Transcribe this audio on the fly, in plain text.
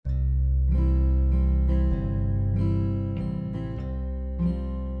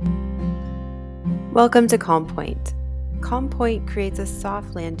Welcome to Calm Point. Calm Point creates a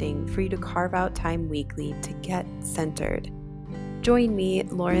soft landing for you to carve out time weekly to get centered. Join me,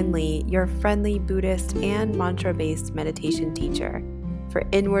 Lauren Lee, your friendly Buddhist and mantra-based meditation teacher, for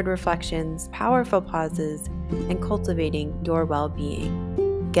inward reflections, powerful pauses, and cultivating your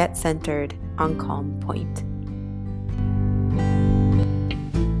well-being. Get centered on Calm Point.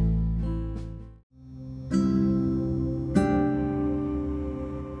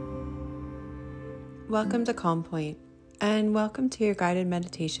 Welcome to Calm Point, and welcome to your guided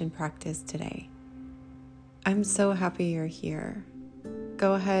meditation practice today. I'm so happy you're here.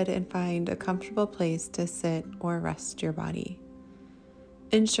 Go ahead and find a comfortable place to sit or rest your body,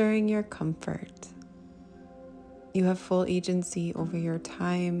 ensuring your comfort. You have full agency over your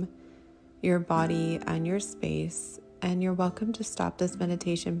time, your body, and your space, and you're welcome to stop this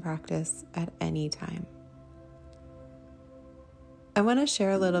meditation practice at any time. I want to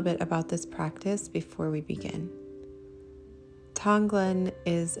share a little bit about this practice before we begin. Tonglen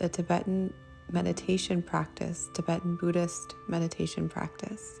is a Tibetan meditation practice, Tibetan Buddhist meditation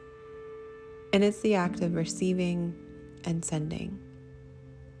practice, and it's the act of receiving and sending.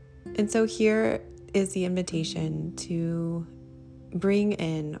 And so here is the invitation to bring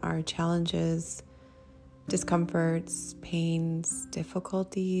in our challenges, discomforts, pains,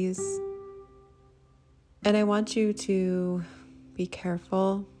 difficulties, and I want you to be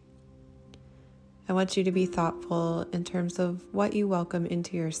careful. I want you to be thoughtful in terms of what you welcome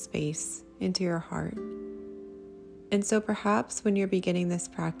into your space, into your heart. And so perhaps when you're beginning this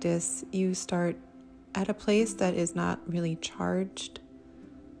practice, you start at a place that is not really charged,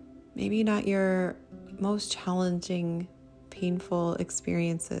 maybe not your most challenging, painful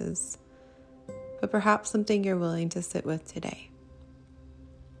experiences, but perhaps something you're willing to sit with today.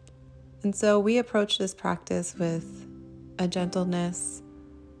 And so we approach this practice with a gentleness,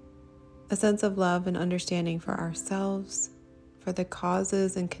 a sense of love and understanding for ourselves, for the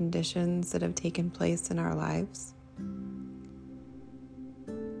causes and conditions that have taken place in our lives.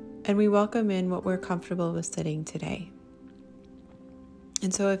 And we welcome in what we're comfortable with sitting today.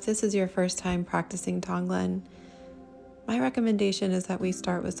 And so if this is your first time practicing Tonglen, my recommendation is that we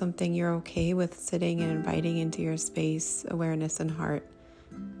start with something you're okay with sitting and inviting into your space, awareness, and heart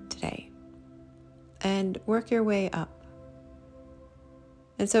today. And work your way up.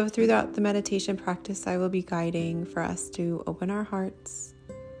 And so throughout the meditation practice, I will be guiding for us to open our hearts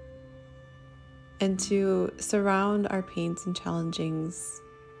and to surround our pains and challengings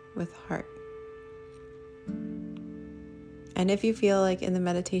with heart. And if you feel like in the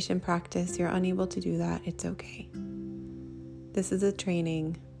meditation practice you're unable to do that, it's okay. This is a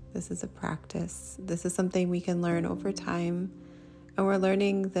training. This is a practice. This is something we can learn over time. And we're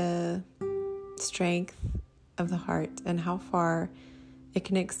learning the strength of the heart and how far it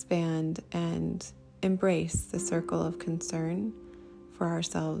can expand and embrace the circle of concern for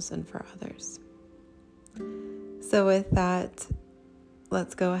ourselves and for others. So with that,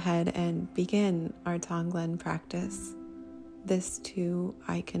 let's go ahead and begin our Tonglen practice. This too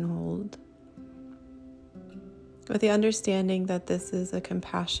I can hold. With the understanding that this is a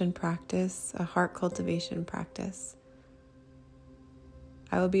compassion practice, a heart cultivation practice.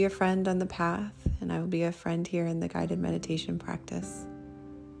 I will be a friend on the path, and I will be a friend here in the guided meditation practice.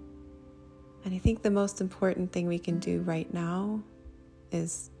 And I think the most important thing we can do right now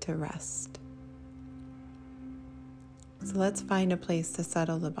is to rest. So let's find a place to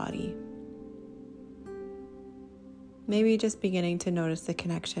settle the body. Maybe just beginning to notice the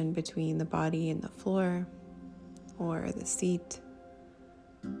connection between the body and the floor or the seat.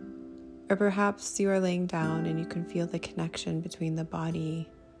 Or perhaps you are laying down and you can feel the connection between the body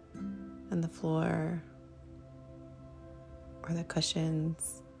and the floor or the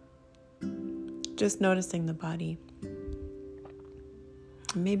cushions. Just noticing the body.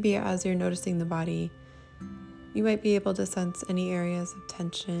 Maybe as you're noticing the body, you might be able to sense any areas of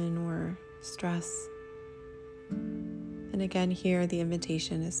tension or stress. And again, here the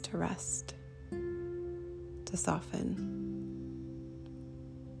invitation is to rest, to soften.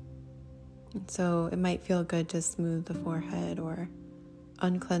 And so it might feel good to smooth the forehead or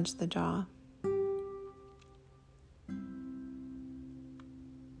unclench the jaw.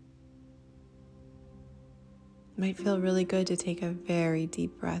 It might feel really good to take a very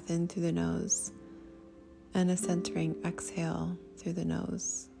deep breath in through the nose and a centering exhale through the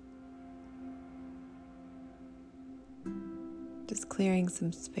nose. Just clearing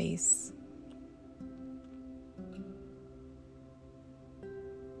some space.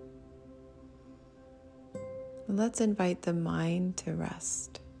 And let's invite the mind to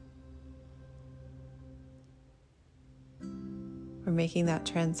rest. We're making that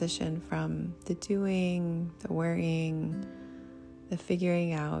transition from the doing, the worrying, the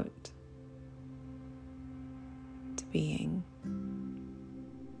figuring out, to being.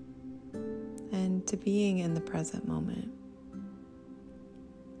 And to being in the present moment.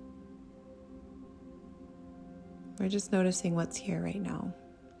 We're just noticing what's here right now.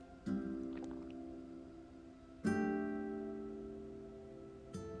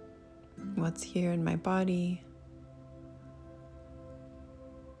 What's here in my body.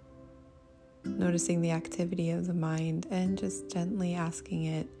 Noticing the activity of the mind and just gently asking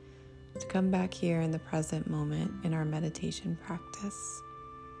it to come back here in the present moment in our meditation practice.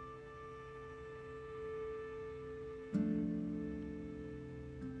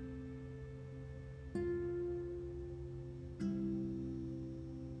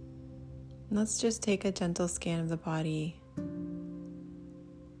 Let's just take a gentle scan of the body,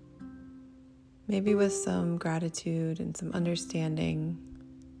 maybe with some gratitude and some understanding.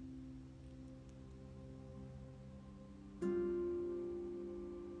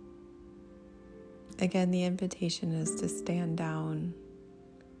 Again, the invitation is to stand down,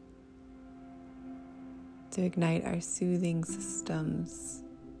 to ignite our soothing systems,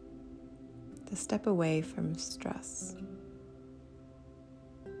 to step away from stress.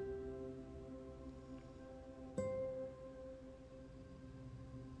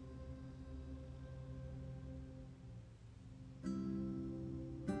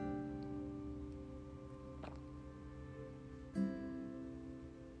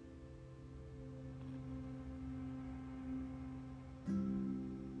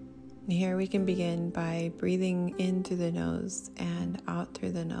 Here we can begin by breathing in through the nose and out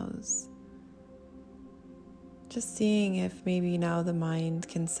through the nose. Just seeing if maybe now the mind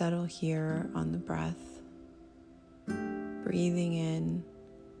can settle here on the breath. Breathing in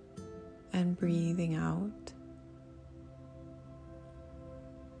and breathing out.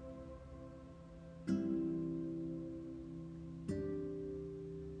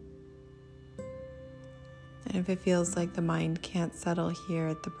 And if it feels like the mind can't settle here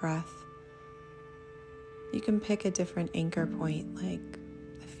at the breath, you can pick a different anchor point like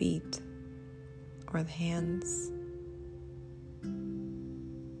the feet or the hands.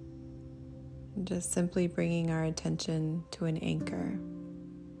 And just simply bringing our attention to an anchor.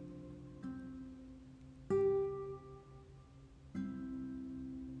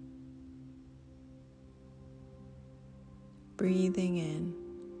 Breathing in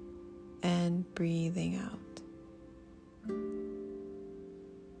and breathing out.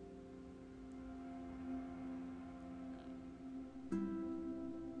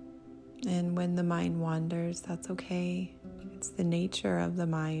 And when the mind wanders, that's okay. It's the nature of the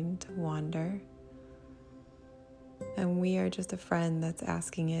mind to wander. And we are just a friend that's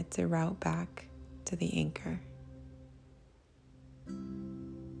asking it to route back to the anchor.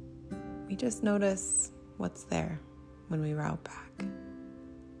 We just notice what's there when we route back.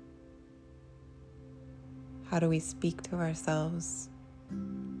 How do we speak to ourselves?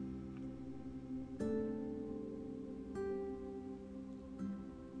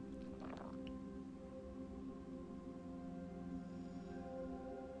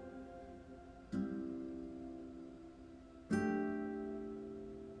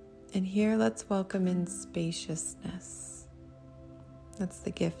 And here, let's welcome in spaciousness. That's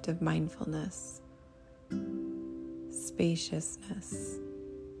the gift of mindfulness. Spaciousness.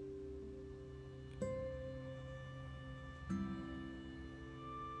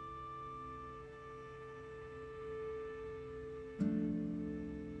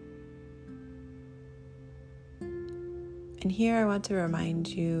 And here I want to remind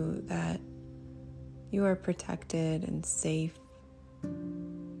you that you are protected and safe,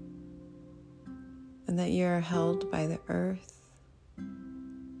 and that you are held by the earth.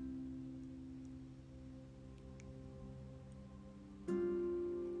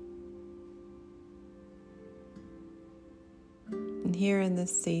 And here in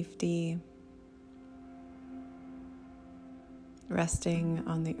this safety, resting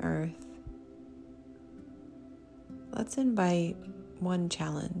on the earth, let's invite one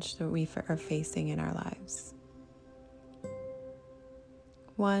challenge that we are facing in our lives.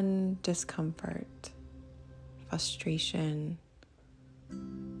 One discomfort, frustration,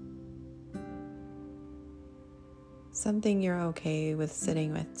 something you're okay with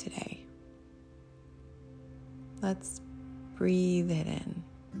sitting with today. Let's breathe it in.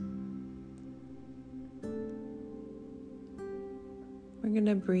 We're going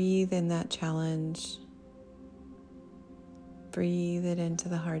to breathe in that challenge. Breathe it into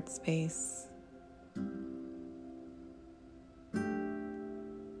the heart space.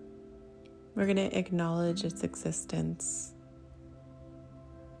 We're going to acknowledge its existence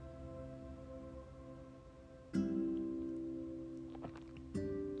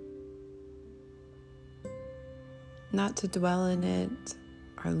not to dwell in it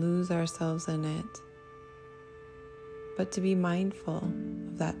or lose ourselves in it, but to be mindful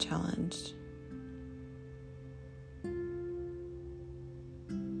of that challenge.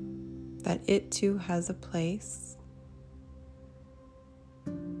 That it too has a place,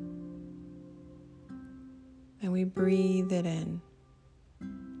 and we breathe it in.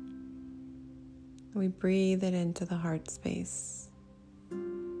 We breathe it into the heart space.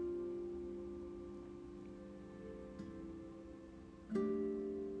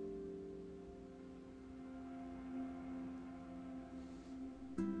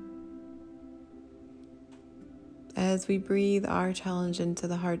 As we breathe our challenge into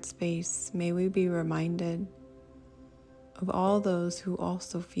the heart space, may we be reminded of all those who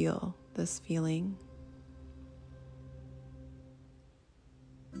also feel this feeling.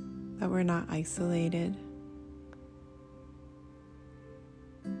 That we're not isolated.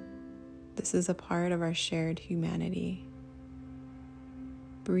 This is a part of our shared humanity.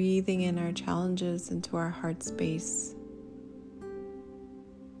 Breathing in our challenges into our heart space,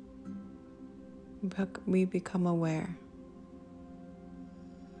 we become aware.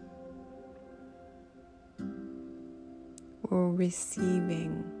 We're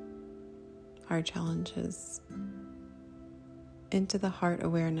receiving our challenges into the heart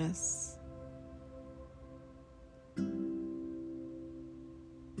awareness.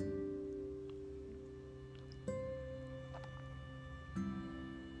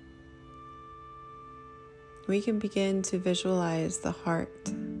 We can begin to visualize the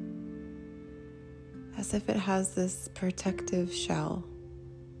heart as if it has this protective shell.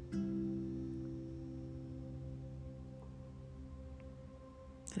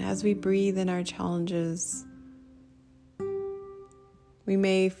 And as we breathe in our challenges, we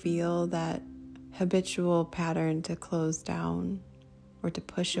may feel that habitual pattern to close down or to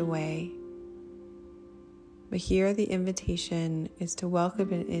push away. But here the invitation is to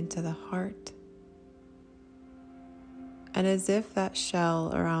welcome it into the heart. And as if that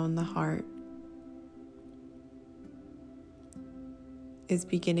shell around the heart is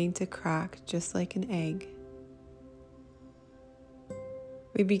beginning to crack just like an egg,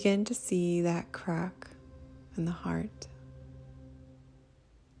 we begin to see that crack in the heart,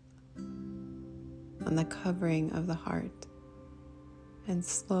 on the covering of the heart, and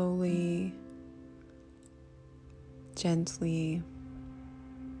slowly, gently,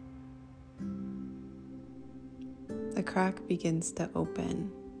 the crack begins to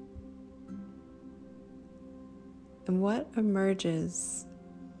open. And what emerges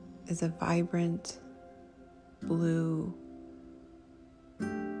is a vibrant, blue,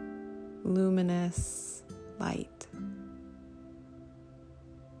 luminous light.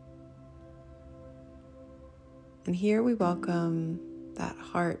 And here we welcome that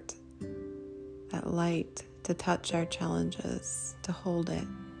heart, that light, to touch our challenges, to hold it,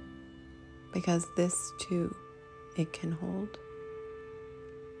 because this too it can hold.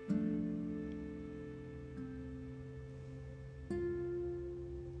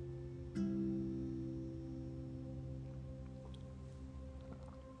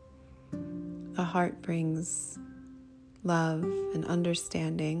 The heart brings love and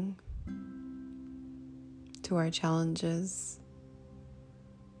understanding to our challenges.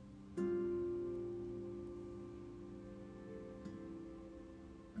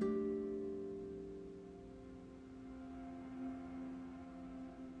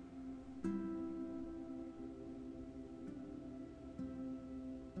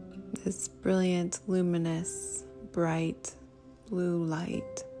 This brilliant, luminous, bright blue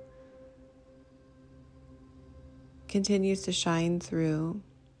light continues to shine through,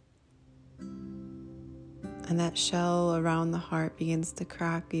 and that shell around the heart begins to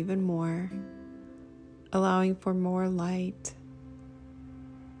crack even more, allowing for more light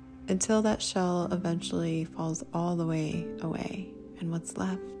until that shell eventually falls all the way away, and what's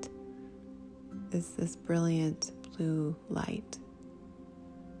left is this brilliant blue light,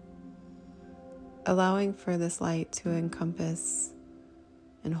 allowing for this light to encompass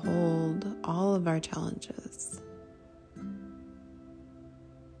and hold all of our challenges.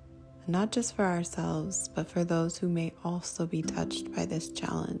 Not just for ourselves, but for those who may also be touched by this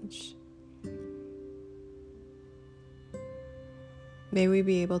challenge. May we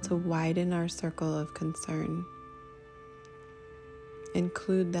be able to widen our circle of concern,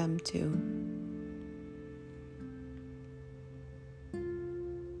 include them too.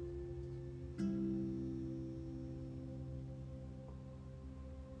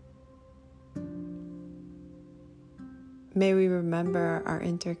 May we remember our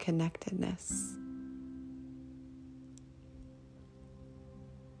interconnectedness.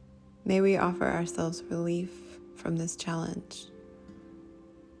 May we offer ourselves relief from this challenge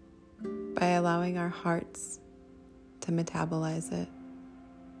by allowing our hearts to metabolize it.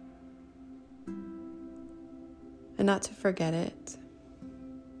 And not to forget it,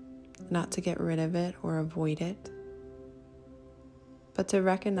 not to get rid of it or avoid it, but to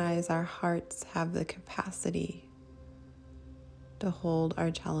recognize our hearts have the capacity to hold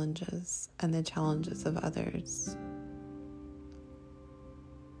our challenges and the challenges of others.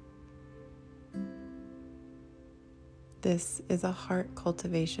 This is a heart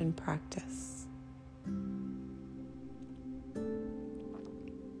cultivation practice.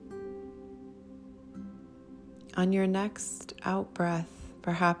 On your next out breath,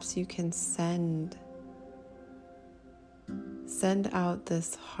 perhaps you can send out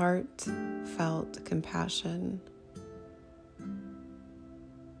this heartfelt compassion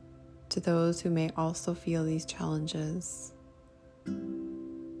to those who may also feel these challenges.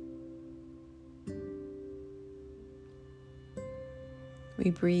 We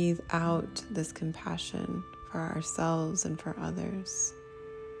breathe out this compassion for ourselves and for others.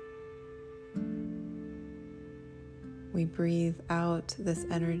 We breathe out this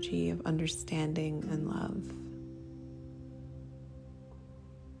energy of understanding and love.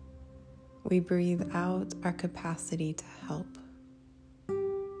 We breathe out our capacity to help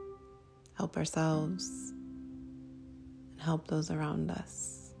ourselves and help those around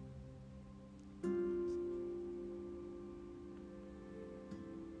us.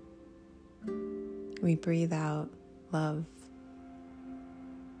 We breathe out love,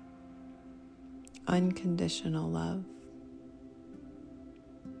 unconditional love.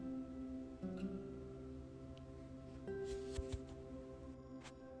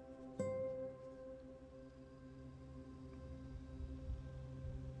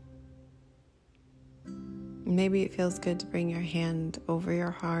 Maybe it feels good to bring your hand over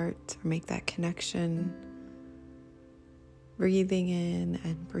your heart or make that connection, breathing in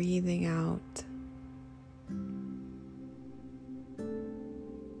and breathing out.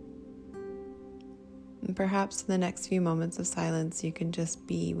 And perhaps in the next few moments of silence, you can just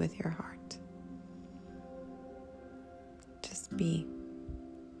be with your heart. Just be.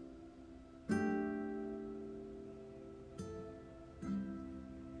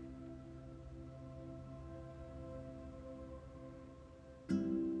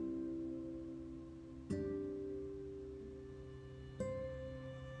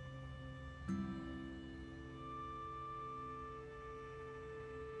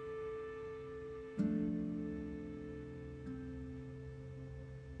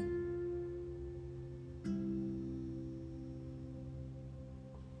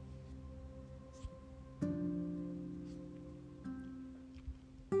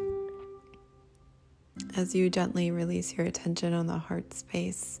 As you gently release your attention on the heart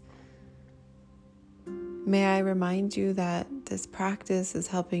space, may I remind you that this practice is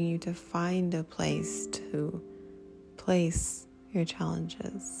helping you to find a place to place your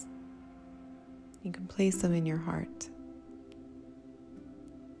challenges. You can place them in your heart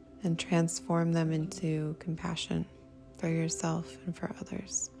and transform them into compassion for yourself and for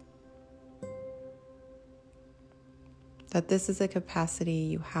others. That this is a capacity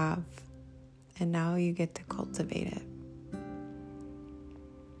you have, and now you get to cultivate it.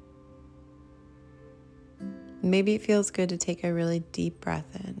 Maybe it feels good to take a really deep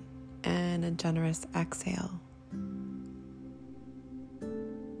breath in and a generous exhale.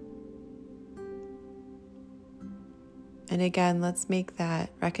 And again, let's make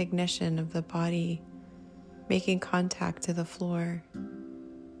that recognition of the body making contact to the floor,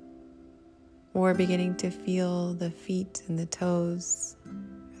 or beginning to feel the feet and the toes,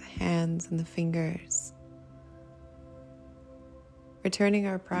 the hands and the fingers. Returning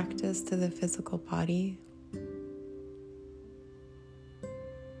our practice to the physical body.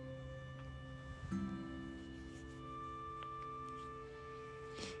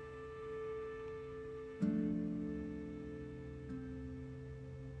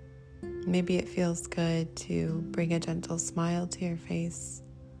 Maybe it feels good to bring a gentle smile to your face.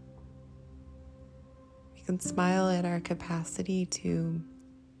 We can smile at our capacity to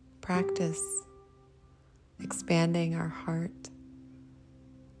practice expanding our heart,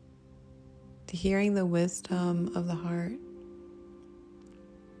 to hearing the wisdom of the heart,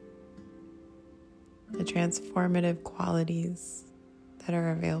 the transformative qualities that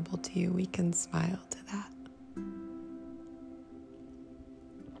are available to you. We can smile to that.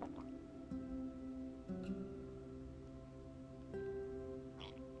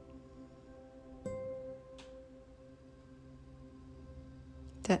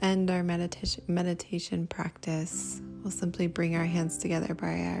 To end our meditation practice, we'll simply bring our hands together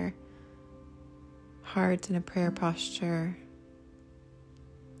by our heart in a prayer posture.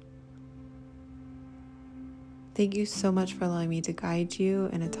 Thank you so much for allowing me to guide you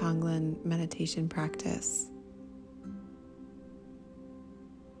in a Tonglen meditation practice.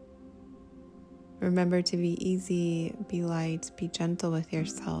 Remember to be easy, be light, be gentle with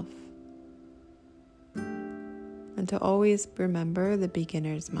yourself. And to always remember the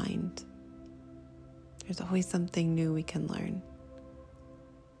beginner's mind. There's always something new we can learn.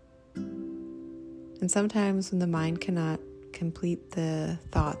 And sometimes when the mind cannot complete the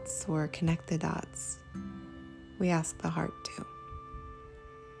thoughts or connect the dots, we ask the heart to.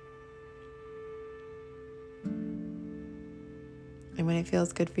 And when it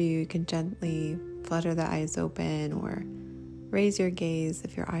feels good for you, you can gently flutter the eyes open or raise your gaze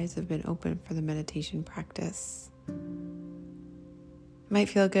if your eyes have been open for the meditation practice. It might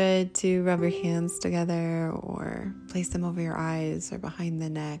feel good to rub your hands together or place them over your eyes or behind the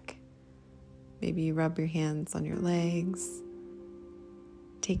neck. Maybe you rub your hands on your legs.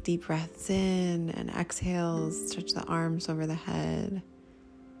 Take deep breaths in and exhales. Stretch the arms over the head.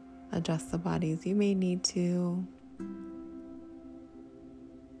 Adjust the body as you may need to.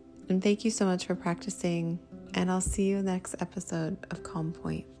 And thank you so much for practicing. And I'll see you in the next episode of Calm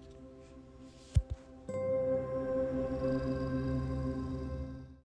Point.